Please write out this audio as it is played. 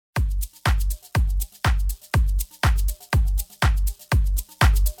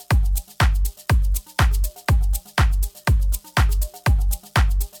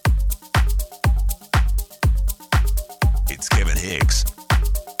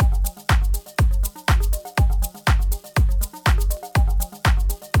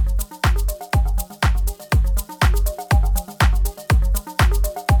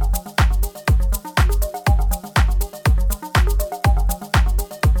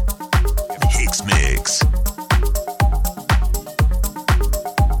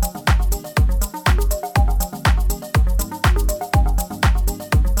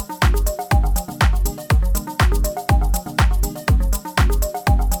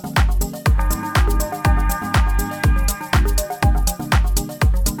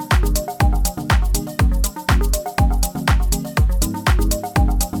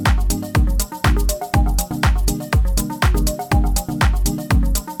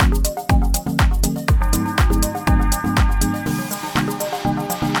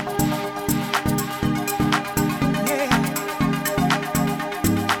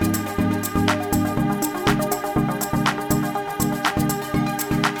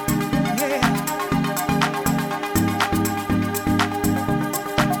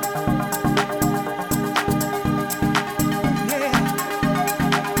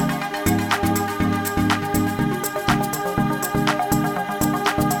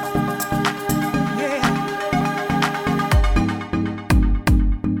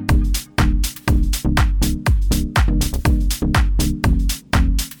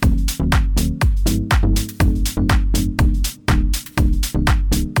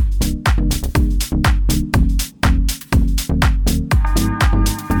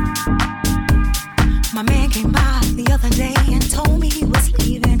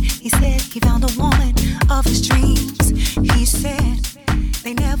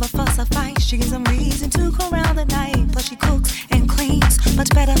never fuss or fight. She gives them reason to go around the night. Plus she cooks and cleans much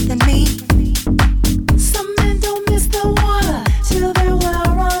better than me. Some men don't miss the water till their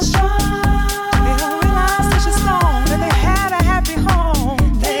well runs dry. They don't realize that she's gone, that they had a happy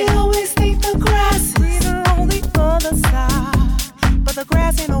home. They always think the grass is greener on the other side, but the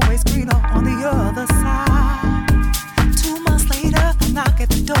grass ain't always greener on the other side. 2 months later, a knock at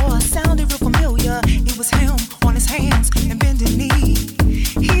the door sounded real familiar. It was him on his hands and bending knee.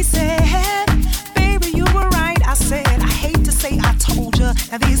 He said, "Baby, you were right." I said, "I hate to say I told you."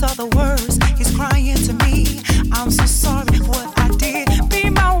 Now these are the words he's crying to me. "I'm so sorry for what I did. Be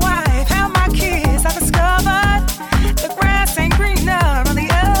my wife, have my kids. I discovered the grass ain't greener on the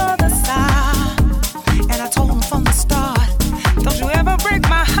other side." And I told him from the start, "Don't you ever break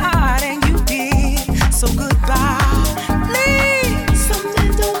my heart," and you did. So goodbye. Leave. Some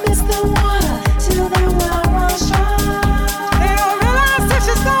men don't miss the water till their well runs dry. They don't realize that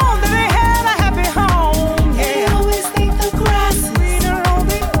she's gone, that they had a happy home. They always think the grass is greener on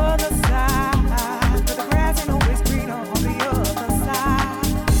the other side, but the grass ain't always greener on the other side.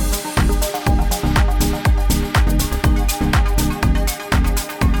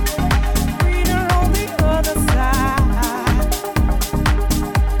 Greener on the other side.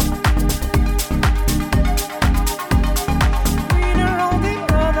 Greener on the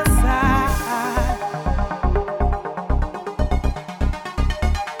other side.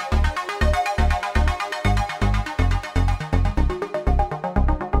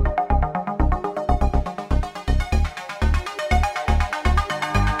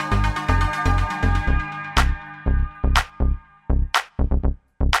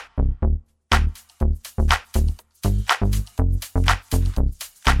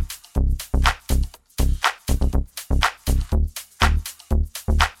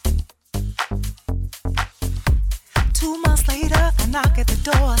 2 months later, a knock at the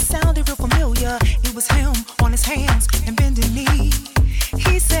door sounded real familiar. It was him on his hands and bending knee.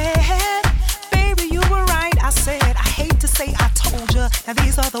 He said, "Baby, you were right." I said, "I hate to say I told you." Now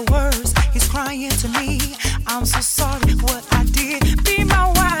these are the words he's crying to me. "I'm so sorry for what I did. Be my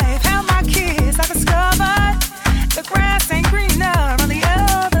wife, have my kids. I discovered the grass ain't greener on the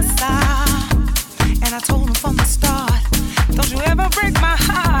other side." And I told him from the start, "Don't you ever break my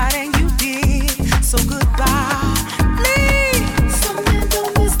heart," and you did. So goodbye. Leave. Some men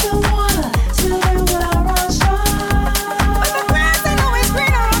don't miss the water till their well runs dry. But the grass ain't always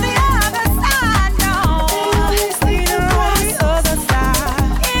greener on the other side, no. They always think the grass on the other side.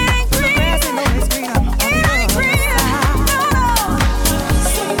 It ain't green. The grass ain't always greener on the other side. No, no.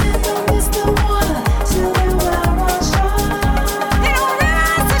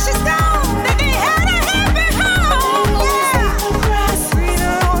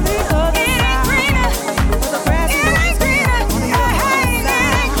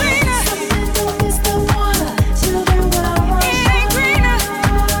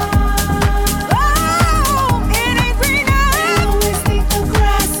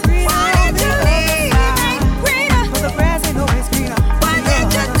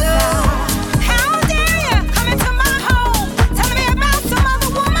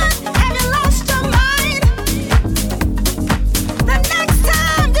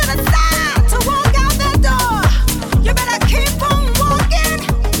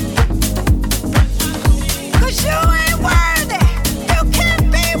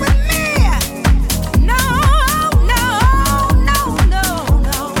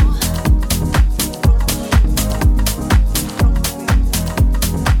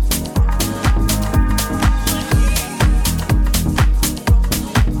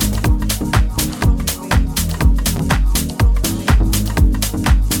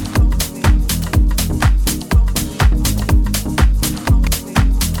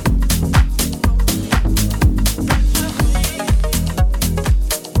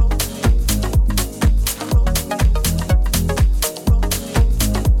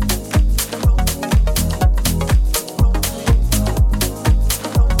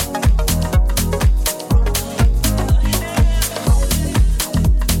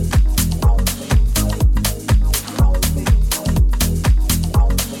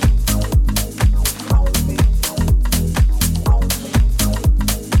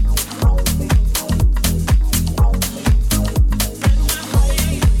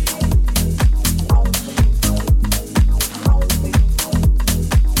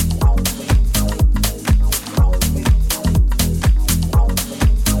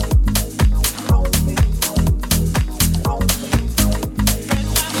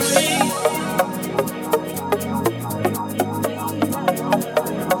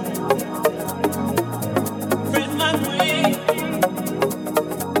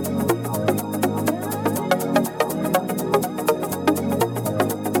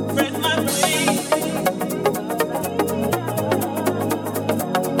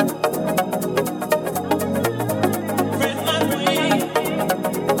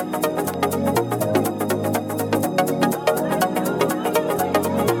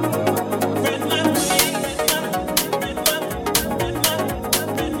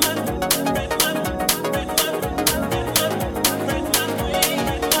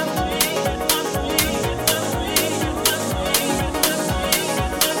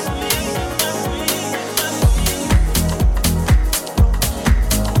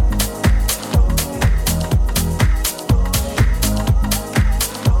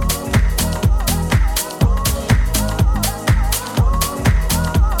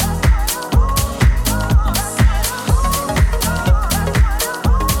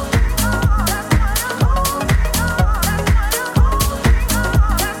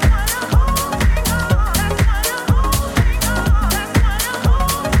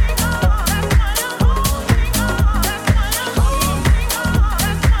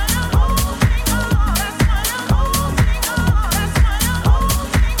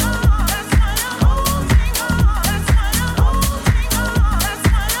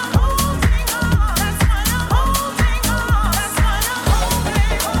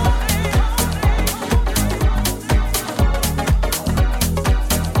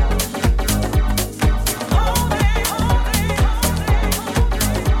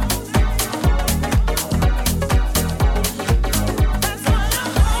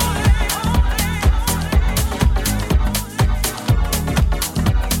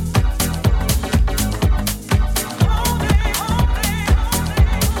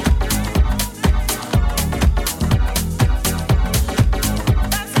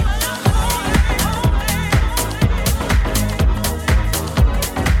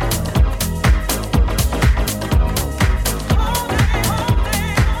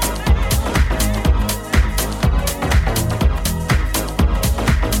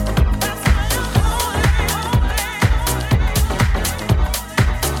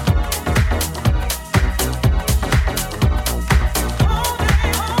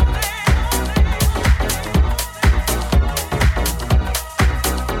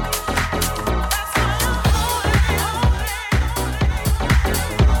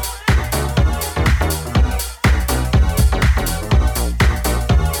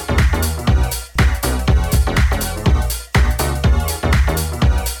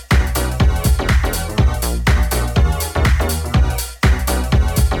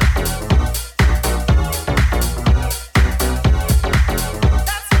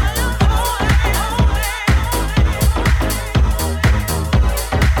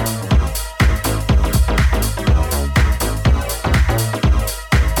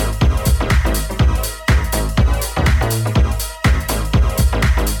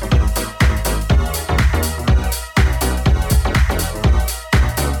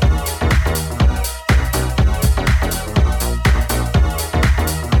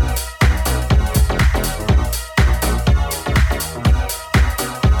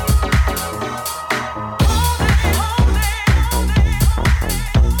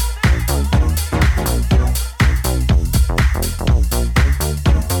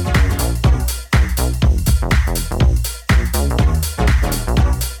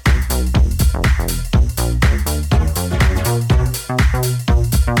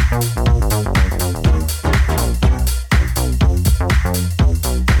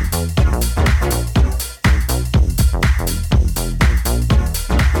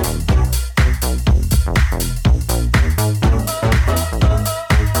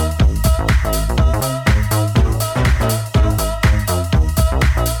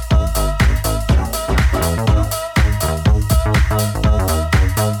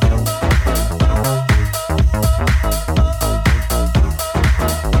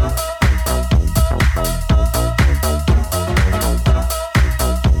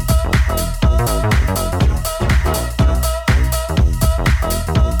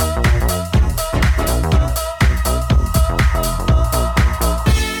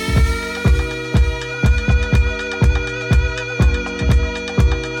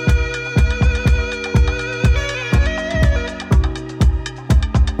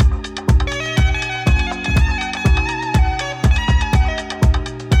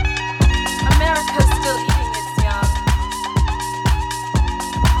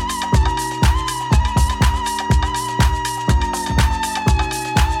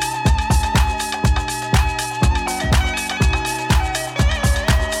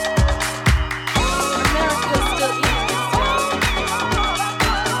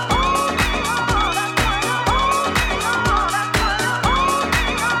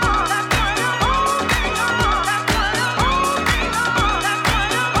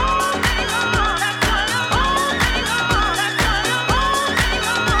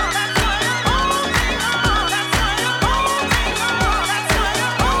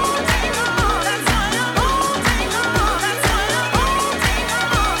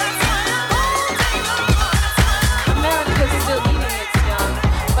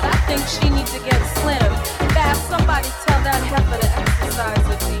 to get slim. Fast, somebody tell that heifer to exercise her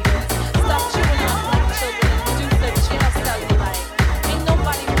demons. Stop chewing on black children and reduce their jail cellulite. Ain't nobody want a breast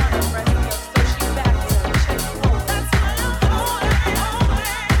milk, so she back to her chest full. Maybe she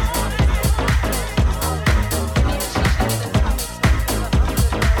should get a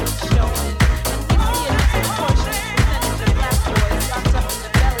tummy tuck cause her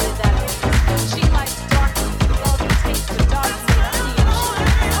underbelly showing. And we see a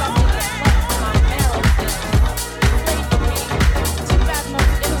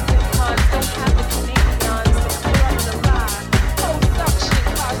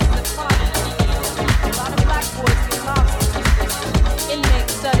percentage of black boys locked up in the belly of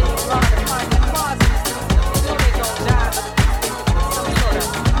that beast. She likes dark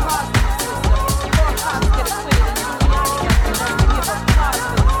meat, the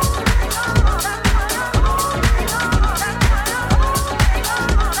velvet taste of dark meat. I mean, she something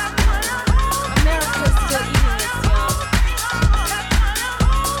that's left from my marrow thing. Slavery. Too bad most innocent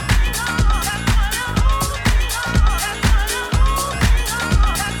cons don't have the Canadians to clear up the lie. Cold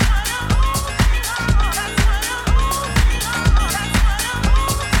suction causes the clot in the needle. A lot of black boys get lost in the system.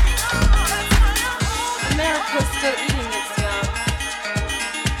 Inmates studying law to find the clause in the system. They know they gon' die, but at least they can put some sort of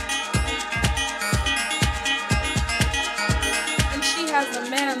clause in the system. Four cops get acquitted and Giuliani got the nerve to give applause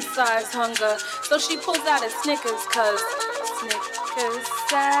for the system. America's still eating its young. America's still eating its young.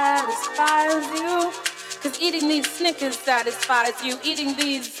 And she has a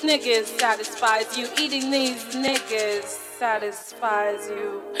man-sized hunger, so she pulls out a Snickers, cause Snickers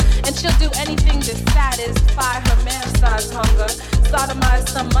satisfies you. Cause eating these Snickers satisfies you. Eating these Snickers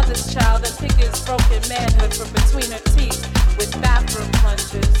satisfies you. Eating these Snickers satisfies you.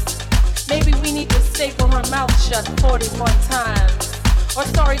 And she'll do anything to satisfy her man-sized hunger. Sodomize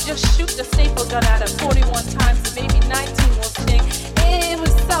some mother's child and pick his broken manhood from between her teeth with bathroom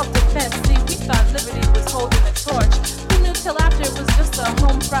plunges. Maybe we need to staple her mouth shut 41 times. Or sorry, just shoot the staple gun at her 41 times and maybe 19 will sting. It was self-defense. See, we thought liberty was holding a torch. We knew till after it was just a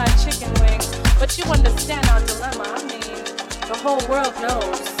home-fried chicken wing. But you understand our dilemma. I mean, the whole world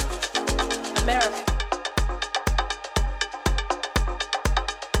knows. America.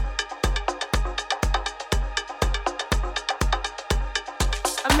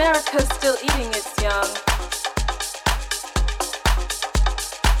 America's still eating its young.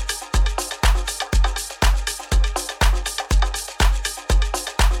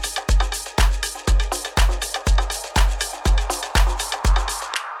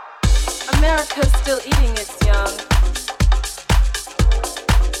 America's still eating its young.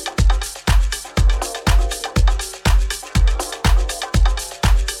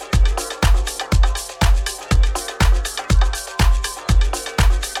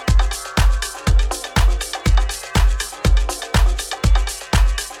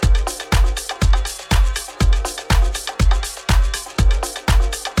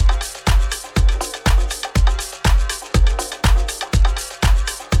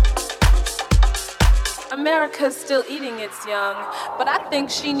 America's still eating its young, but I think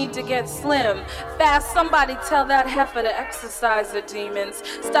she need to get slim. Fast, somebody tell that heifer to exercise her demons.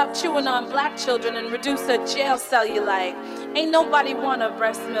 Stop chewing on black children and reduce her jail cellulite. Ain't nobody want her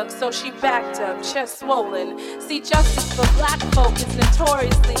breast milk, so she backed up, chest swollen. See, justice for black folk is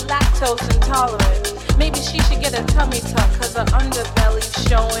notoriously lactose intolerant. Maybe she should get a tummy tuck, cause her underbelly's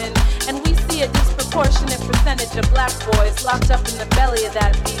showing. And we see a disproportionate percentage of black boys locked up in the belly of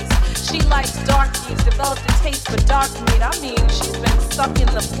that beast. She likes darkies, developed a taste for dark meat. I mean, she's been sucking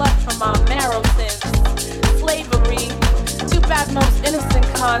the blood from our marrow since slavery. Too bad most innocent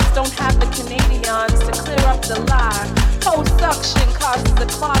cons don't have the Canadians to clear up the lie. Post-suction causes a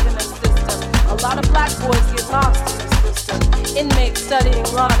clog in the system. A lot of black boys get lost in the system. Inmates studying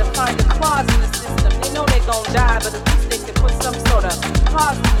law to find a clause in the system. They know they gon' die, but at least they can put some sort of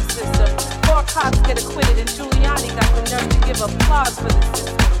clause in the system. Four cops get acquitted and Giuliani got the nerve to give applause for the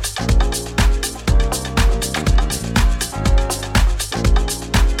system.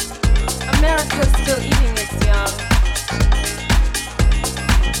 America's still eating its young.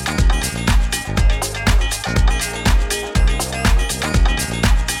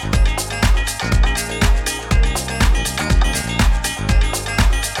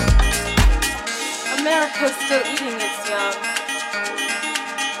 America's still eating its young.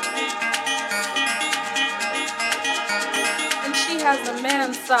 And she has a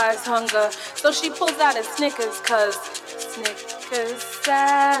man-sized hunger, so she pulls out a Snickers, cause Snickers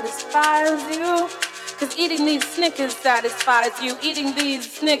satisfies you. Cause eating these Snickers satisfies you. Eating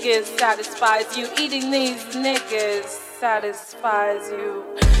these Snickers satisfies you. Eating these Snickers satisfies you.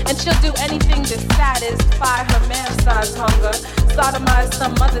 And she'll do anything to satisfy her man-sized hunger. Sodomize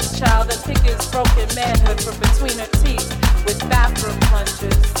some mother's child and pick his broken manhood from between her teeth with bathroom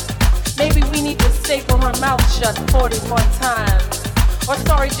plunges. Maybe her mouth shut 41 times. Or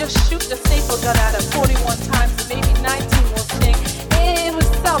sorry, just shoot the staple gun at her 41 times and maybe 19 will sting. It was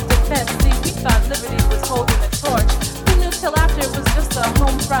self-defense. See, we thought liberty was holding the torch. We knew till after it was just a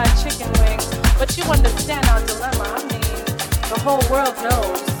home-fried chicken wing. But you understand our dilemma. I mean, the whole world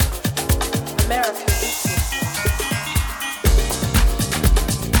knows. America is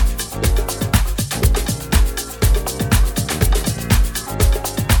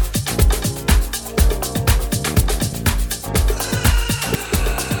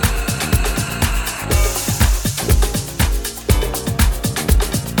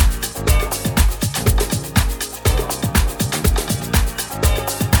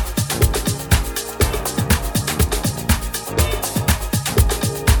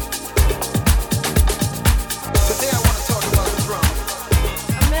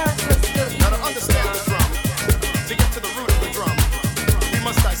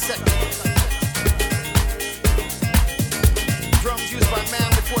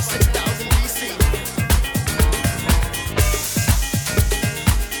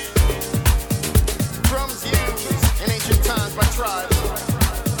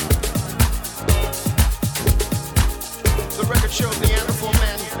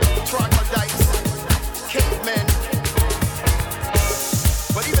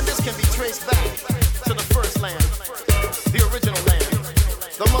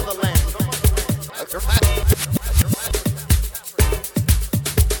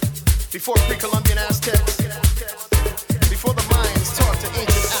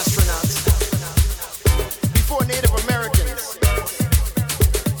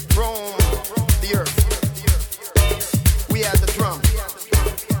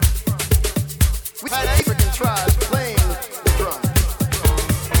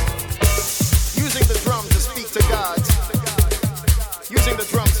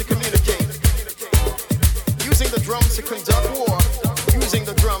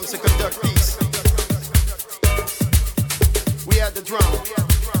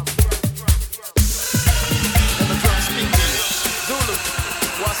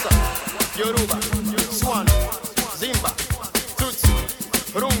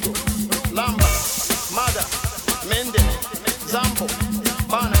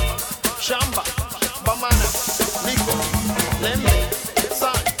equal.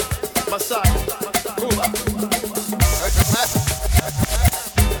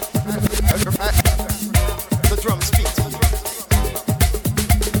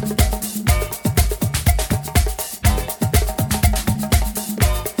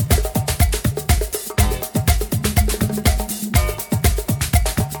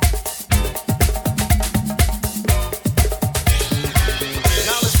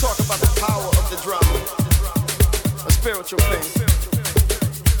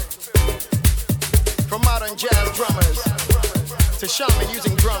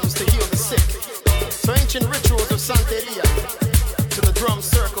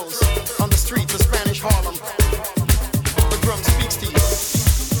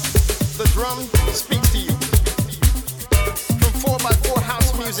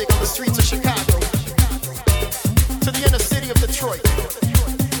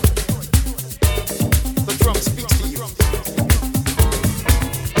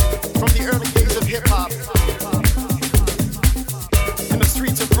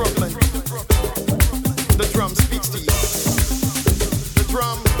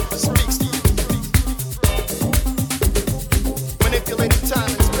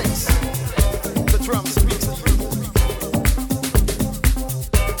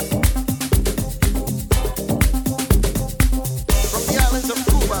 Islands of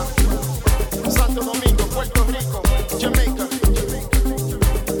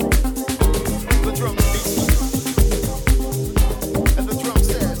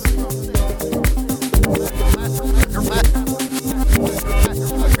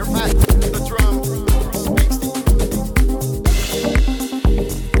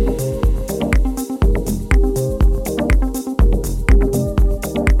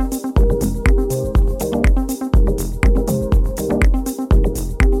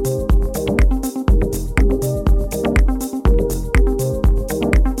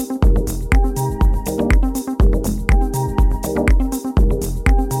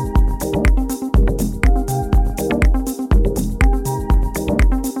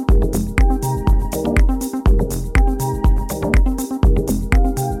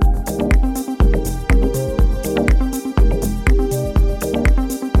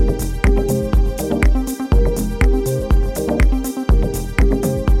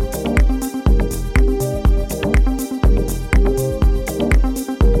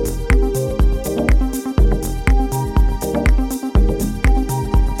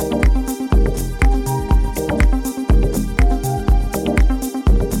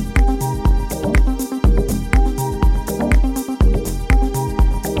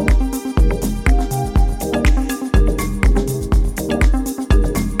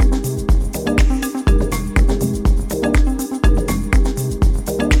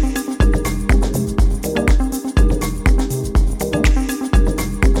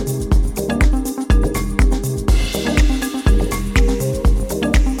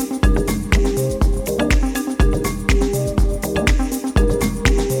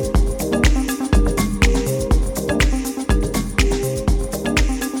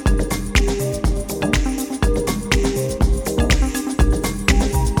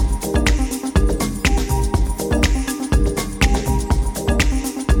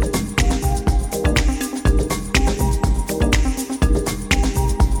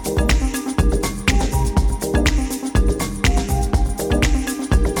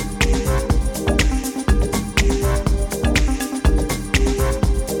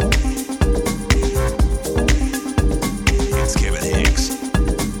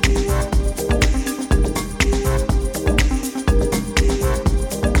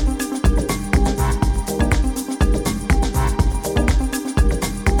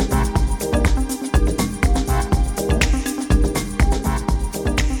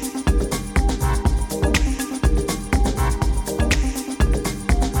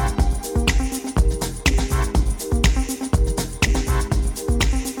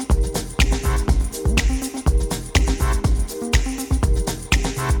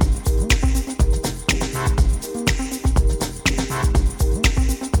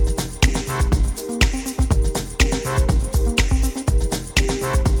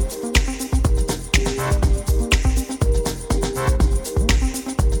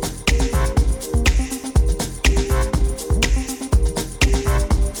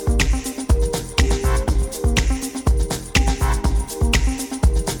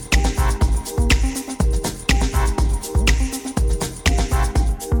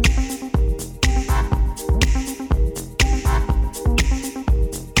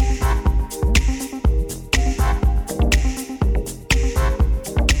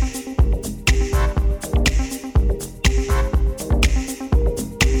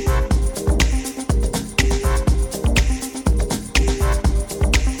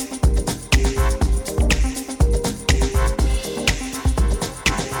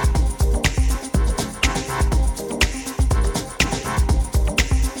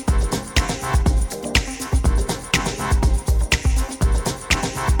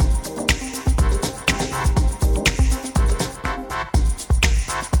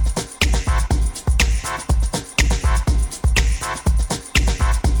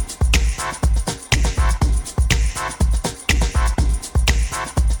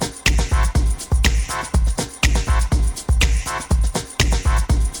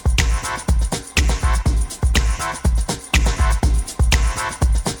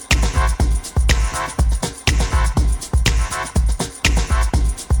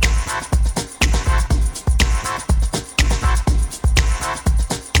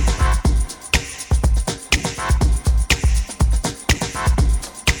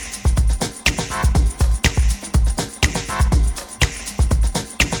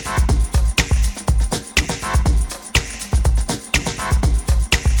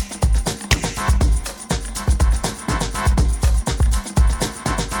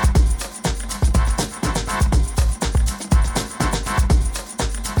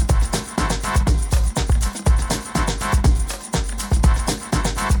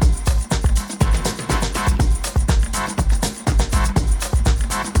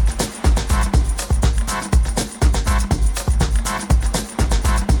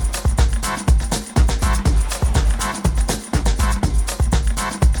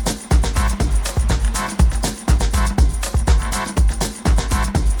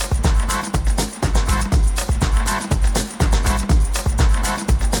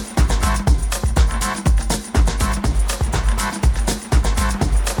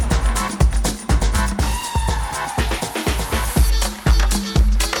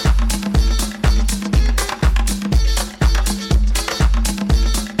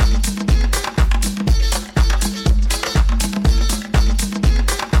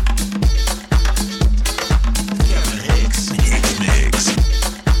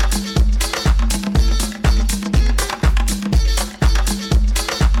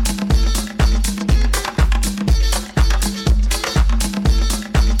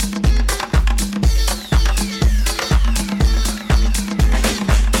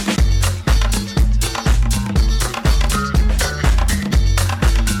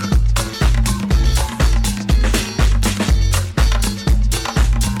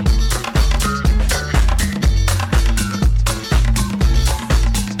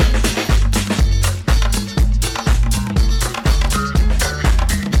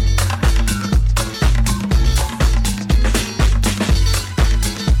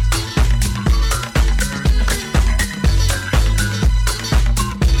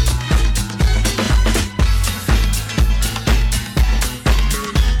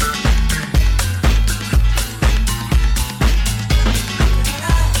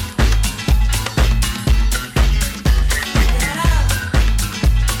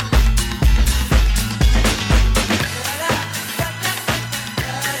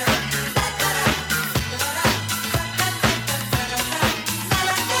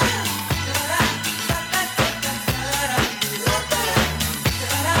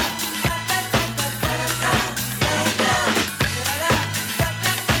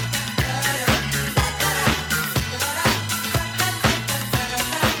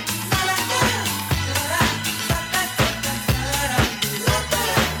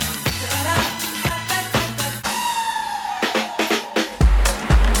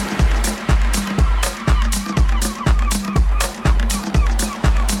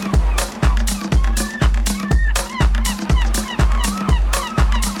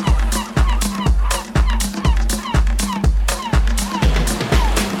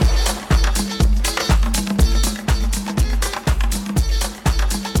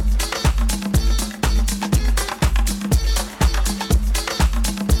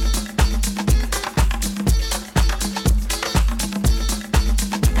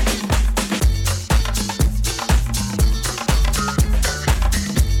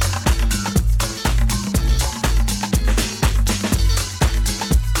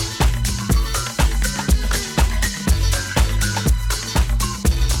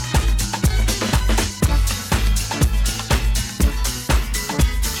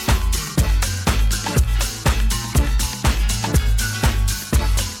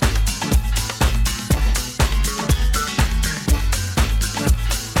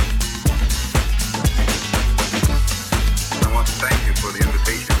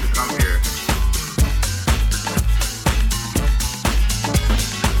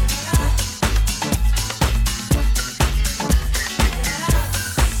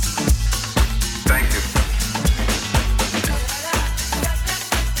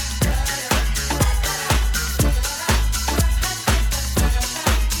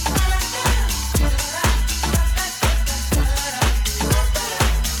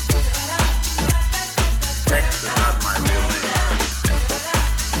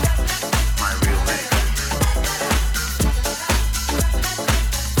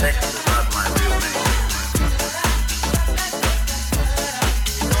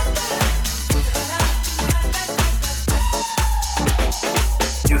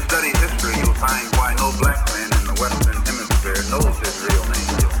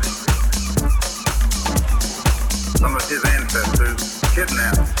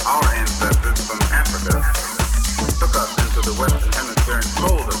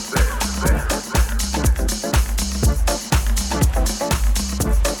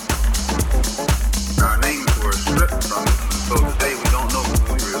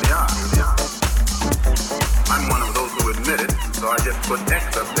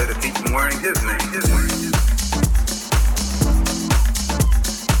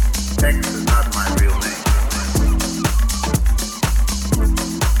X is not my real name.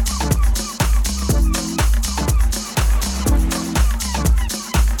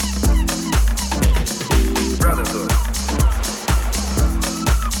 Brotherhood.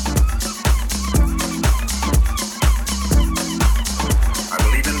 I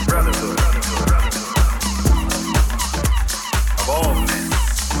believe in brotherhood of all men.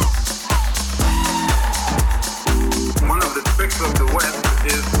 One of the tricks of the West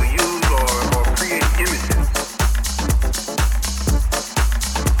is to use or create images.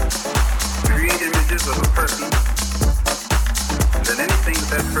 Create images of a person, and then anything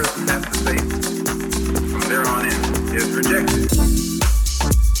that person has to say from there on in is rejected.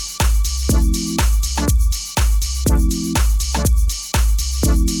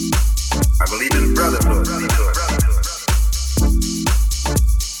 I believe in brotherhood.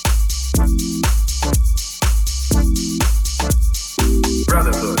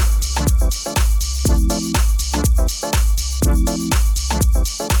 Brotherhood.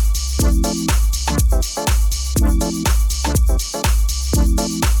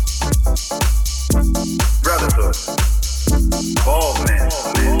 Brotherhood of all men.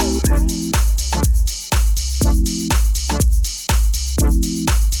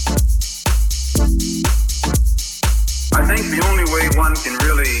 I think the only way one can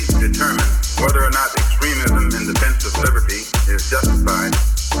really determine whether or not extremism in defense of liberty is justified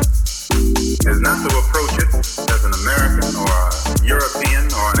is not to approach it as an American or a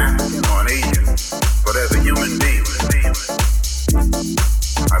European or an African or an Asian, but as a human being.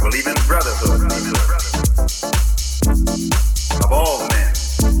 I believe in brotherhood of all men.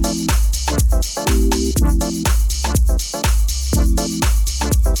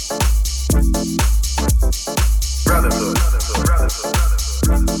 Brotherhood.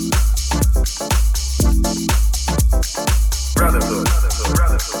 Brotherhood.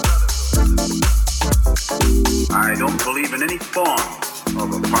 I don't believe in any form of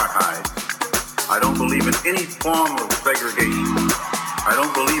apartheid. I don't believe in any form of segregation. I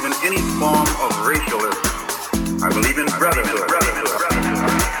don't believe in any form of racialism. I believe in brotherhood. Brotherhood.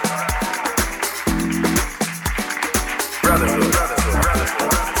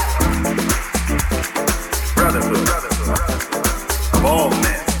 Brotherhood of all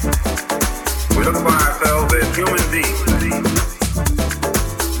men. We look upon ourselves as human beings.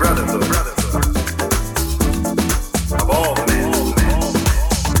 Brotherhood of all men.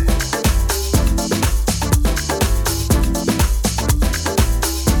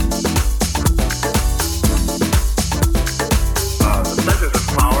 The centers of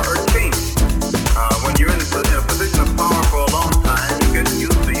power are changing. When you're in a position of power for a long time, you get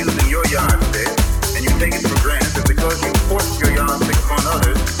used to using your yardstick, and you take it for granted that because you force your yardstick upon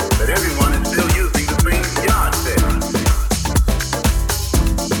others, that everyone is still using the same yardstick.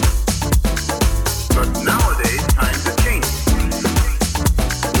 But nowadays, times are changing.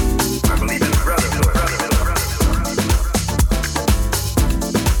 I believe in brotherhood.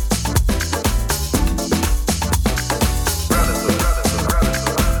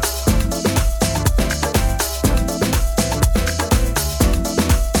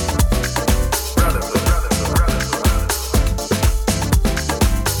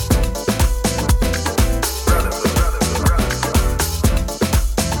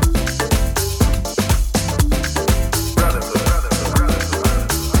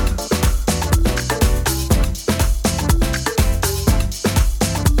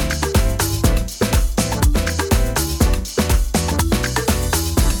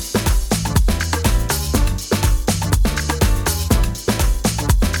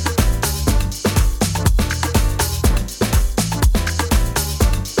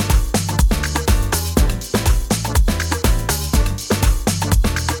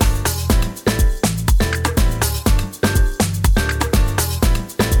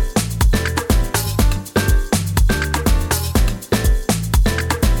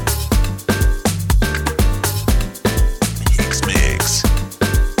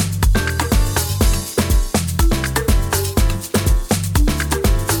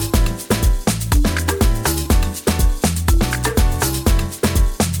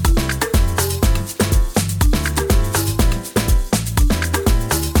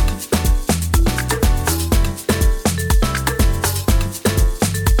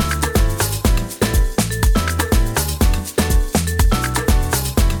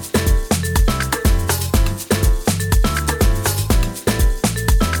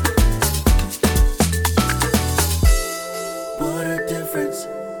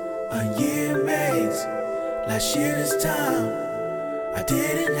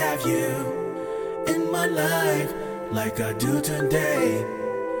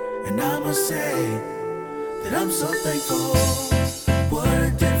 And I must say that I'm so thankful. What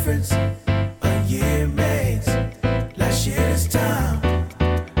a difference a year makes. Last year this time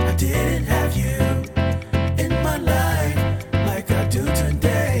I didn't have you in my life like I do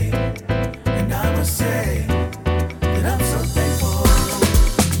today. And I must say that I'm so thankful.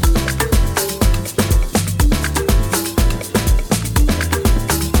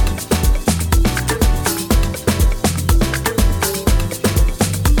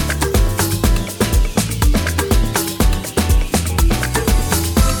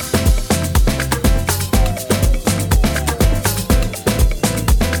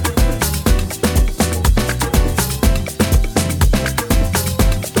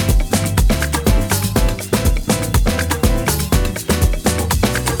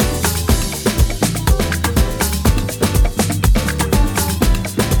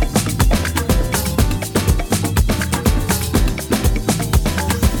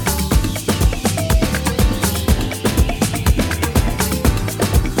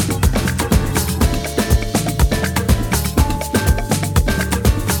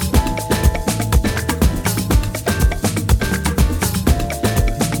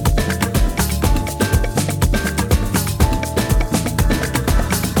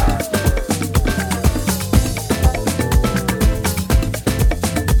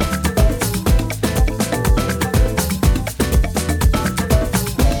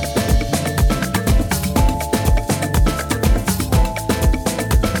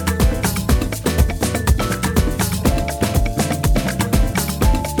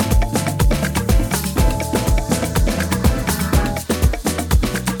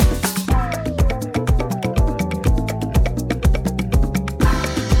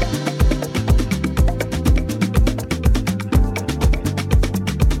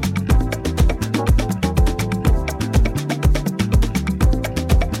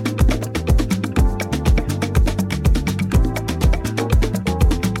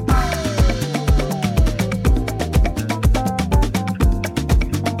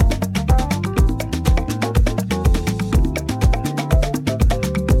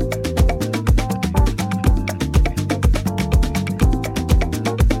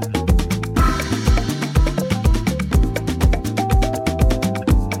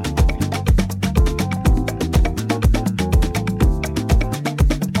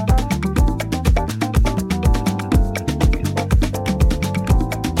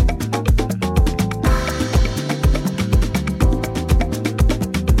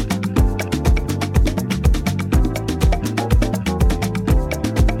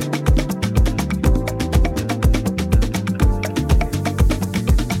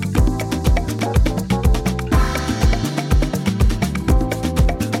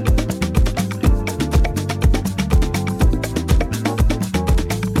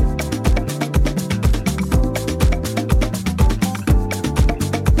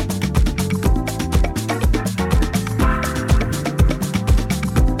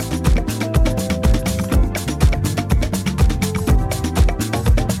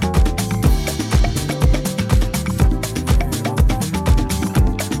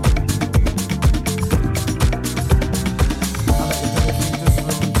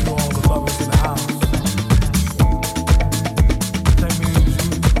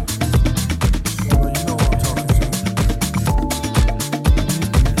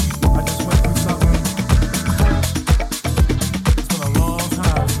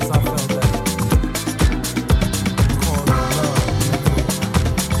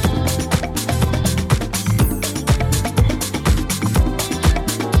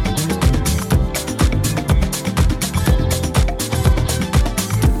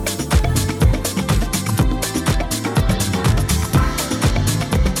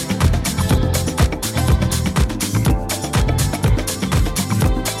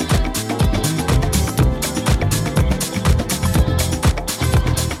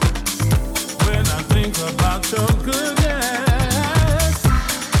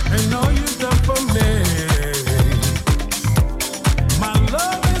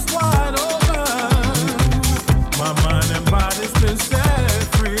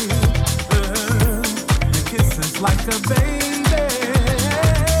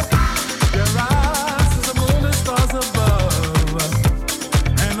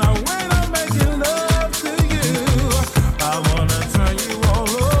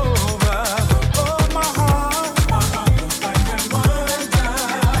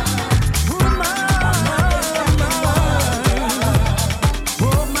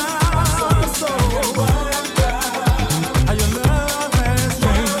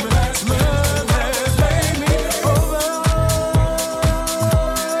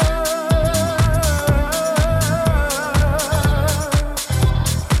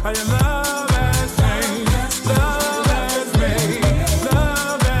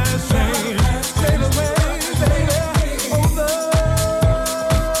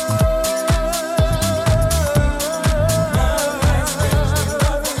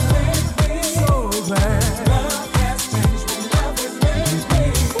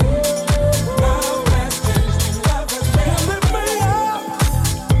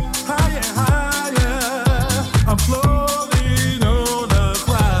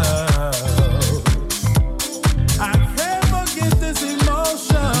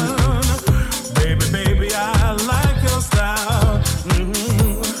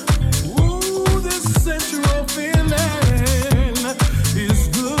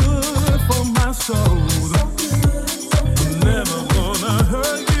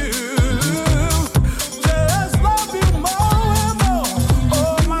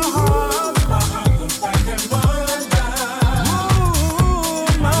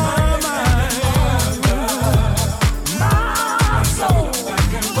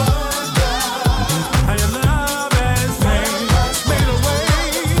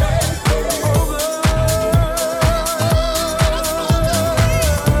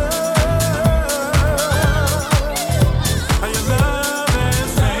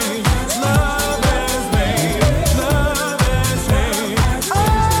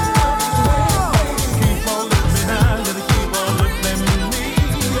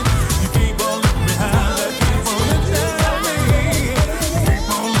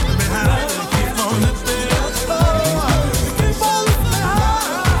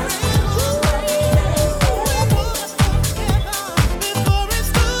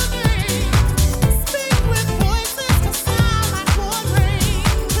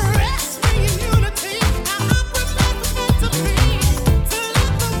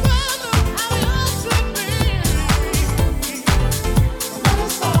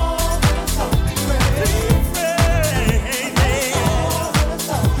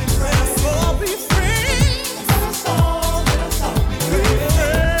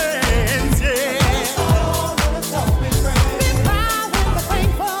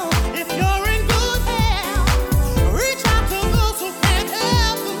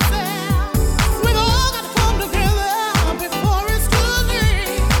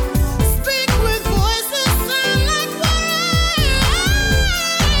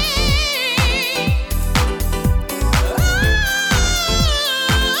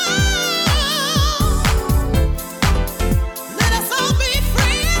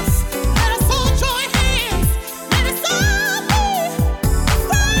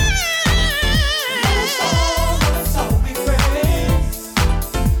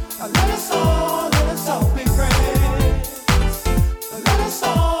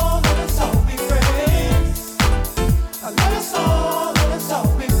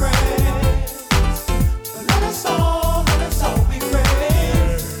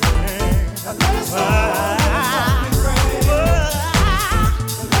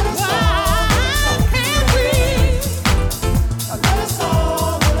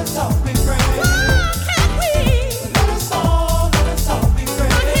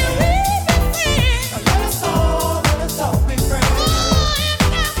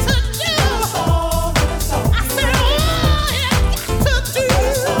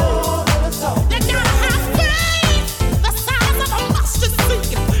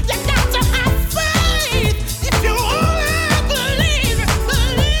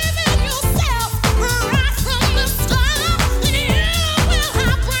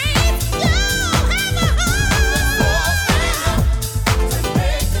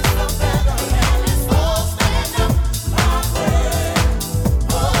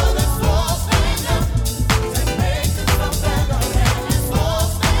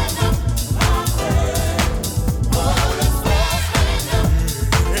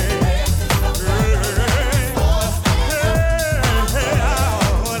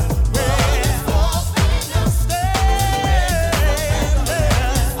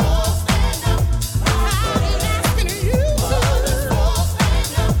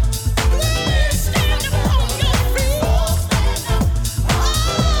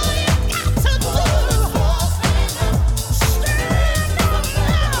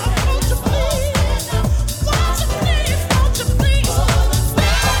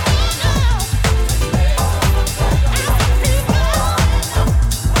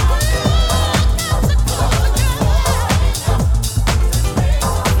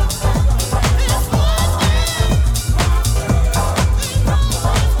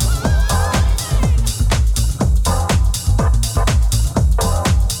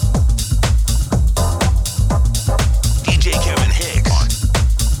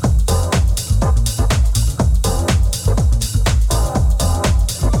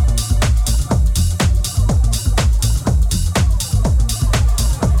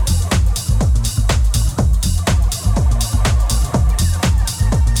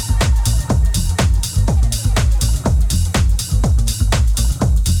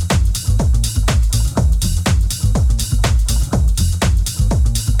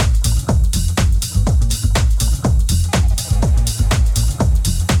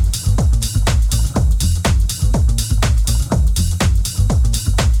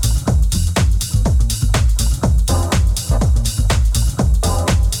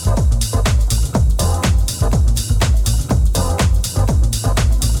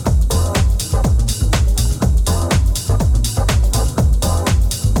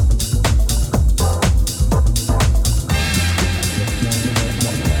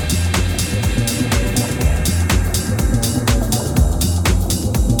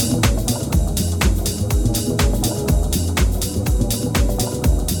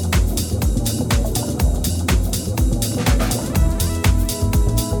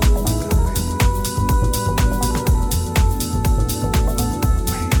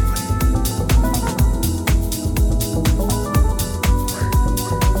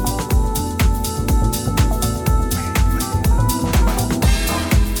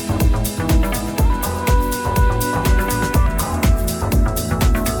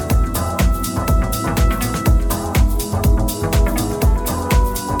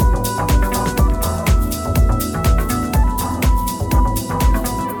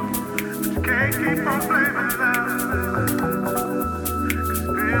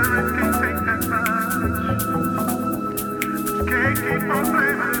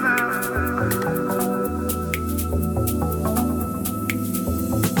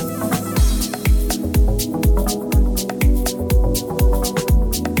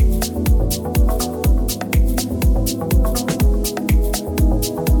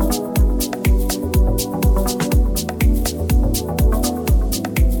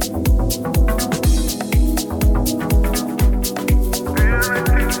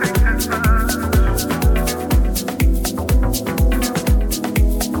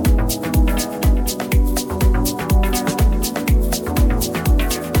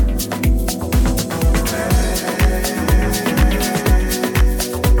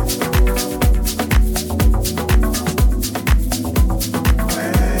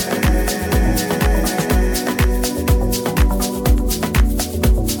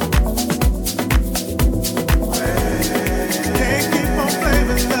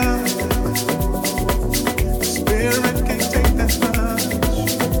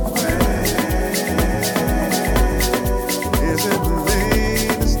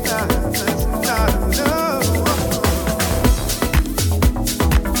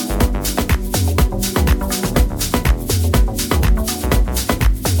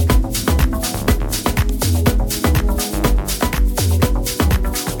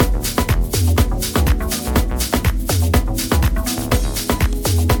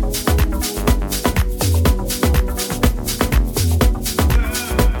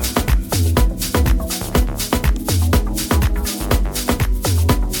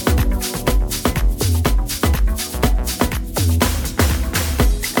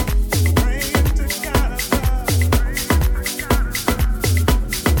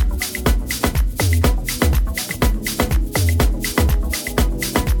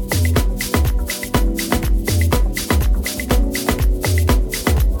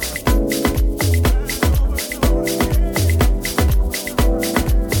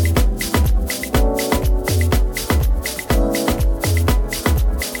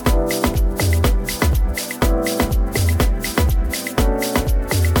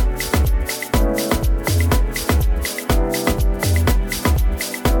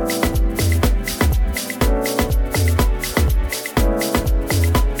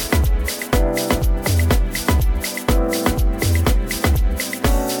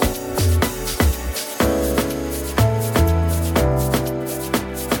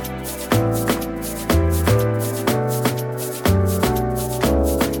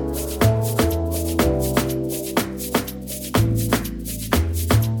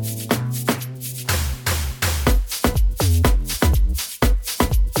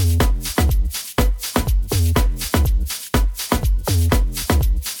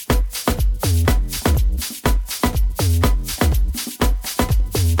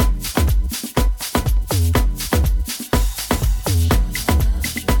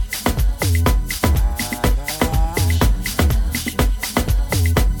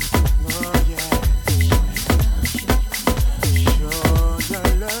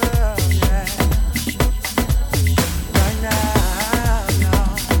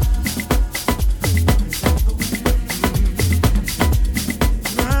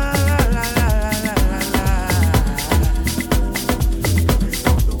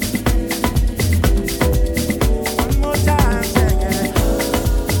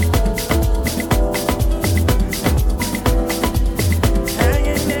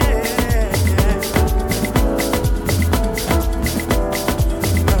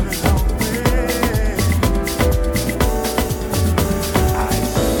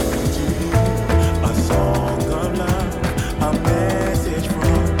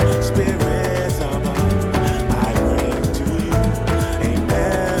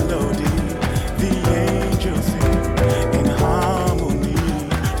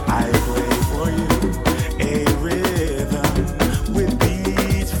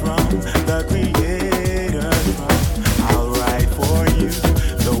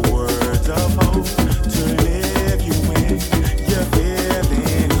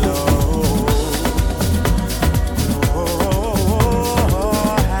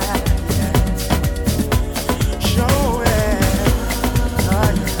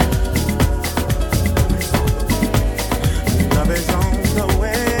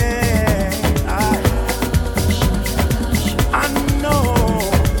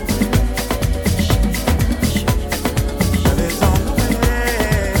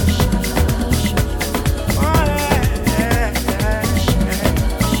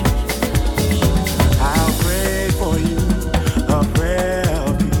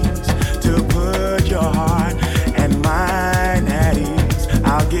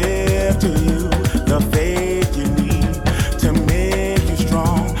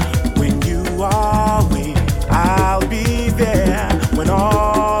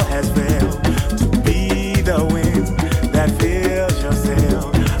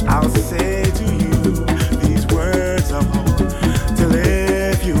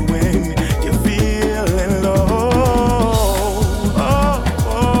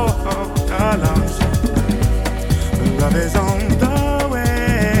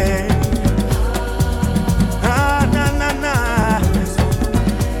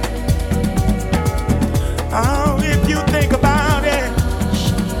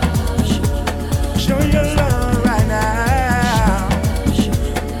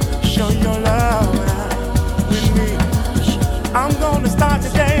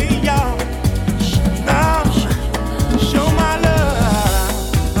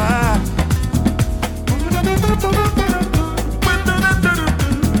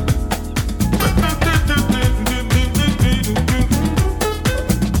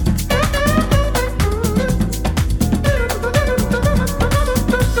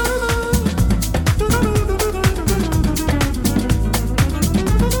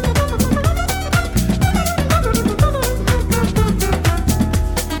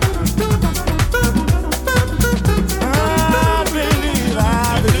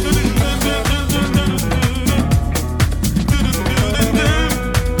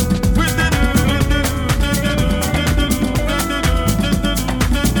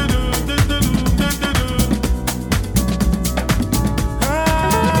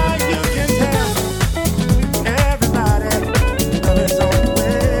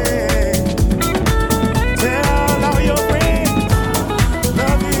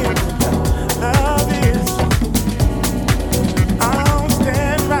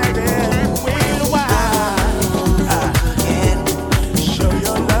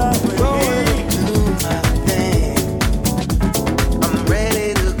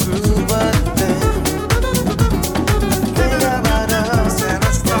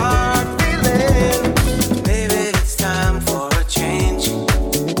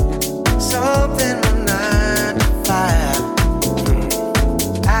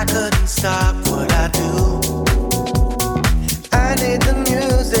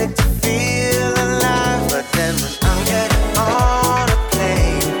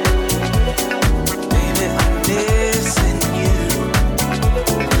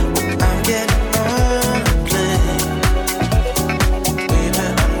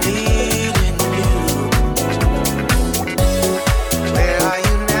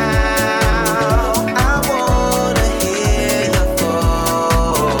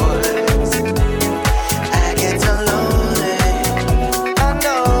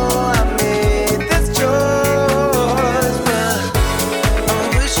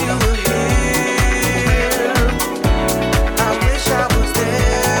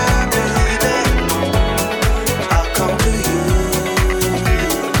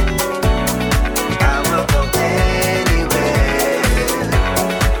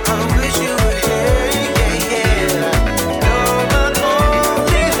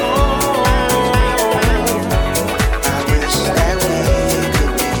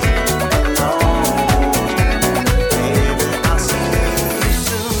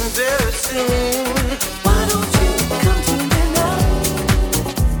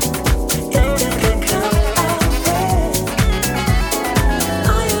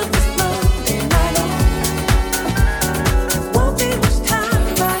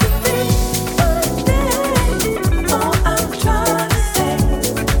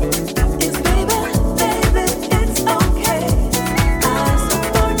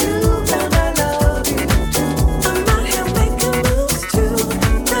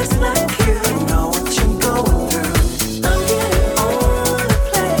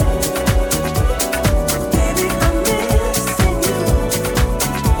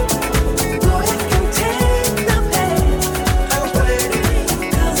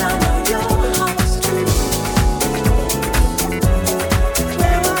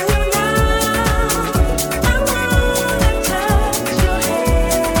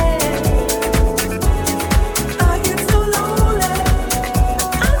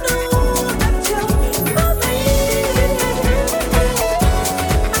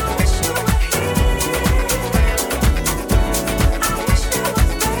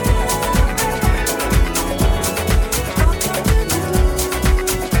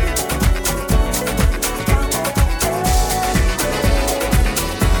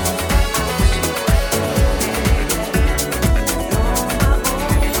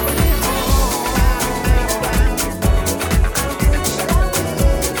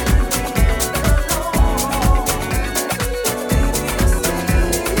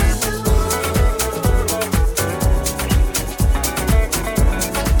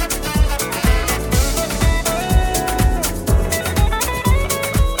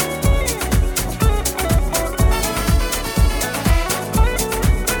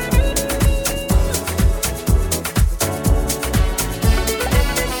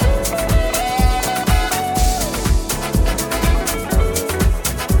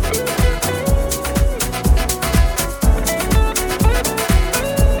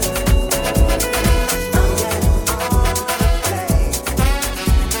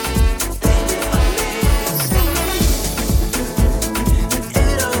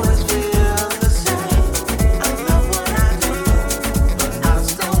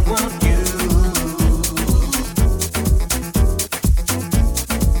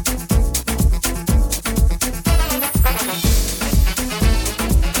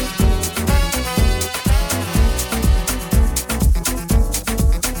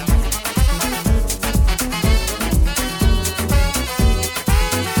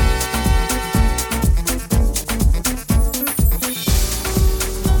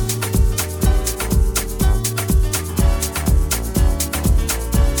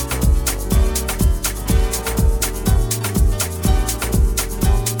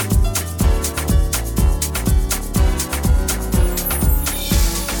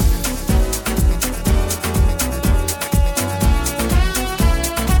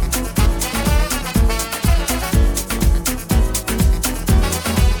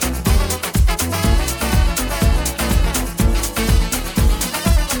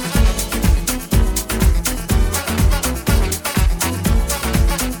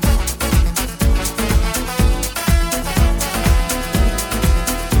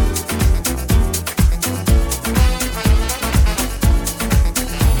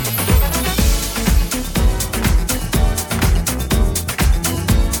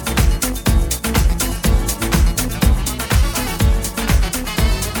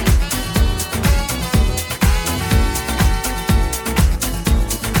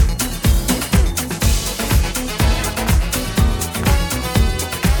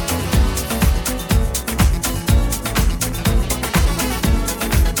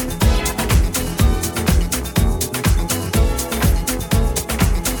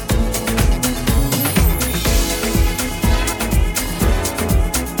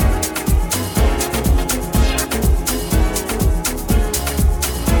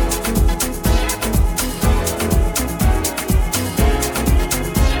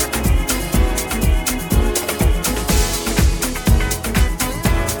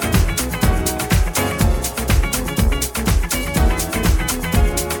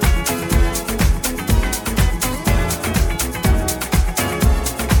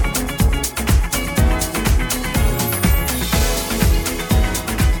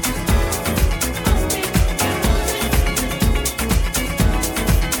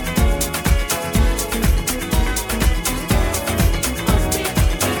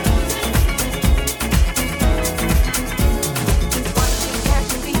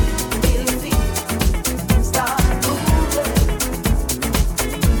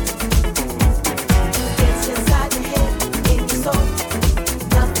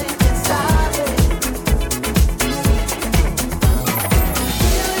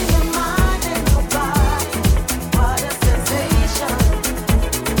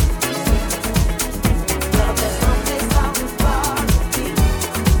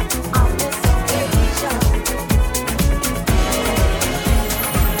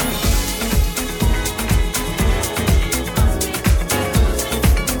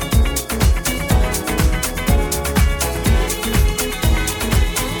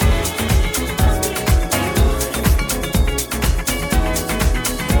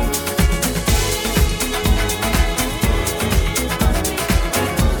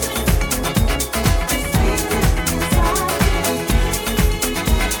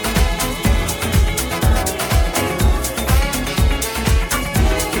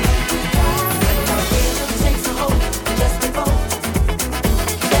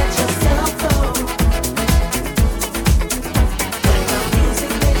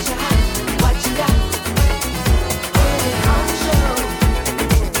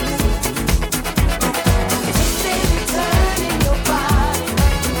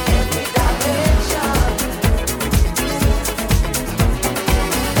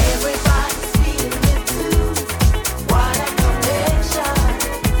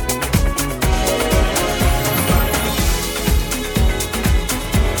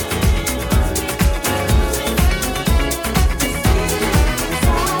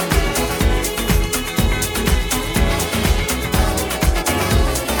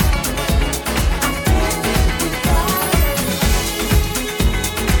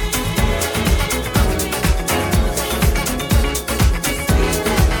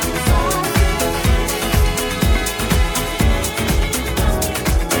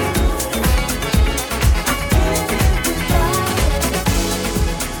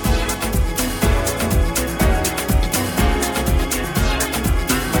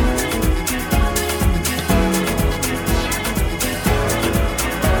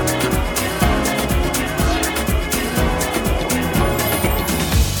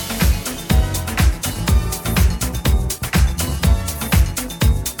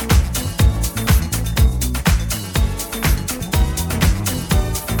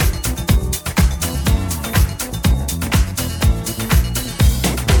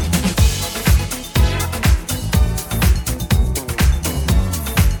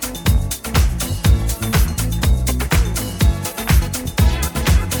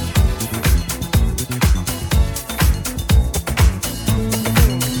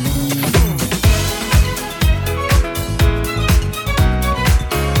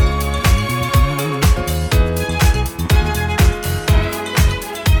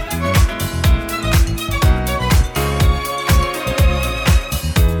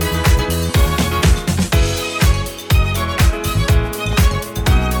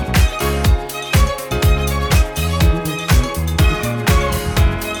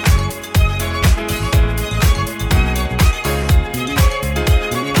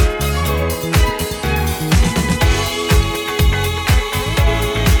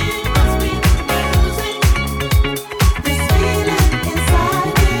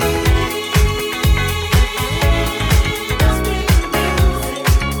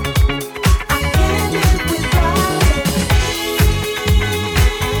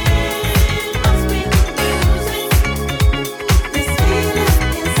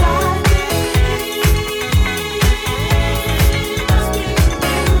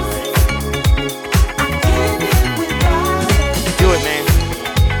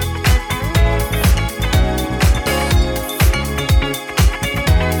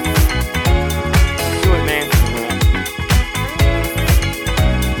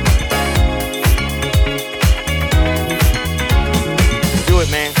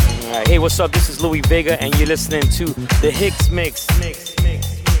 what's up? This is Louie Vega, and you're listening to the Hicks Mix.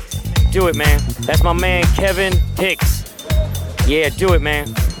 Do it, man. That's my man, Kevin Hicks. Yeah, do it,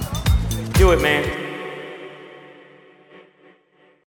 man. Do it, man.